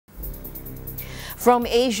From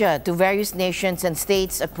Asia to various nations and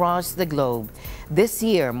states across the globe, this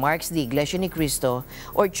year marks the Iglesia Ni Cristo,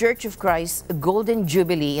 or Church of Christ, Golden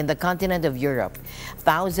Jubilee in the continent of Europe.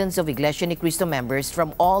 Thousands of Iglesia Ni Cristo members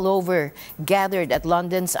from all over gathered at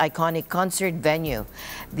London's iconic concert venue.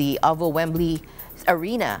 The OVO Wembley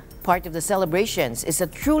Arena, part of the celebrations, is a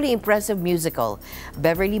truly impressive musical.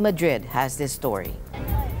 Beverly Madrid has this story.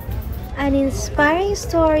 An inspiring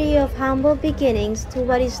story of humble beginnings to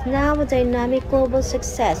what is now a dynamic global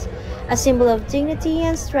success, a symbol of dignity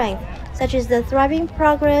and strength, such as the thriving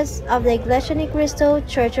progress of the Iglesia Ni Cristo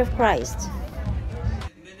Church of Christ.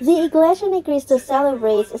 The Iglesia Ni Cristo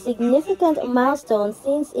celebrates a significant milestone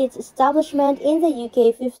since its establishment in the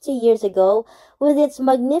UK 50 years ago, with its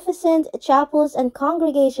magnificent chapels and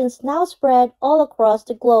congregations now spread all across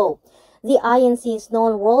the globe. The INC is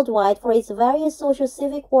known worldwide for its various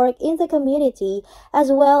social-civic work in the community,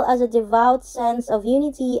 as well as a devout sense of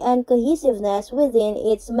unity and cohesiveness within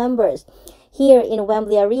its members. Here in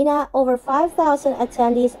Wembley Arena, over 5,000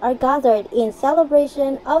 attendees are gathered in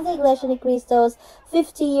celebration of the Iglesia Ni Cristo's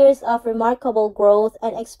 50 years of remarkable growth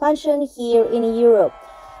and expansion here in Europe.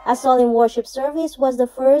 A solemn worship service was the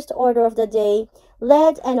first order of the day,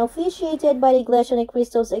 led and officiated by the Iglesia Ni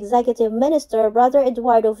Cristo's executive minister, Brother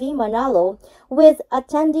Eduardo V. Manalo, with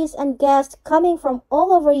attendees and guests coming from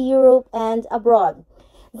all over Europe and abroad.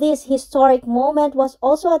 This historic moment was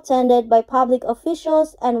also attended by public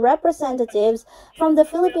officials and representatives from the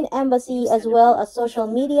Philippine Embassy, as well as social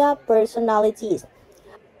media personalities.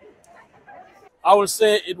 I would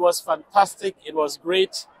say it was fantastic, it was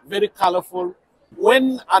great, very colorful.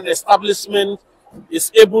 When an establishment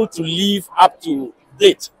is able to live up to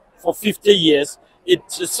date for 50 years,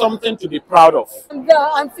 it's something to be proud of.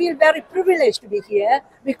 I feel very privileged to be here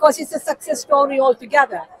because it's a success story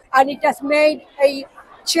altogether, and it has made a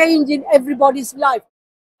change in everybody's life.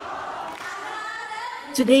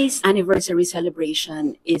 Today's anniversary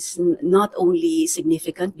celebration is not only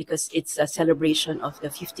significant because it's a celebration of the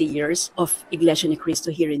 50 years of Iglesia Ni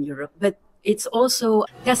Cristo here in Europe, but it's also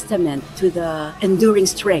testament to the enduring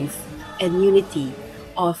strength and unity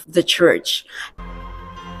of the church.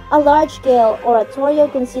 A large-scale oratorio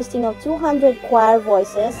consisting of 200 choir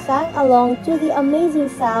voices sang along to the amazing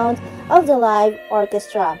sound of the live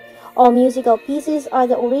orchestra. All musical pieces are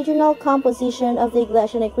the original composition of the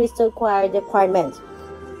Iglesia Ni Cristo choir department.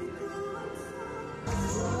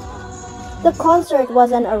 The concert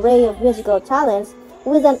was an array of musical talents,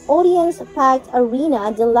 with an audience-packed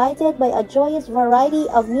arena delighted by a joyous variety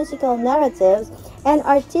of musical narratives and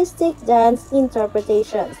artistic dance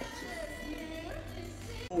interpretations.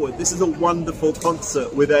 This is a wonderful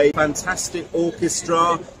concert with a fantastic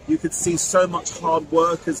orchestra. You could see so much hard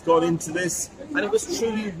work has gone into this, and it was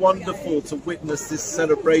truly wonderful to witness this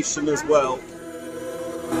celebration as well.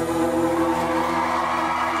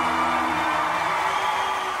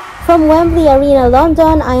 From Wembley Arena,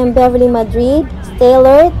 London, I am Beverly Madrid. Stay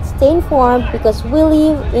alert, stay informed, because we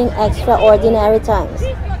live in extraordinary times.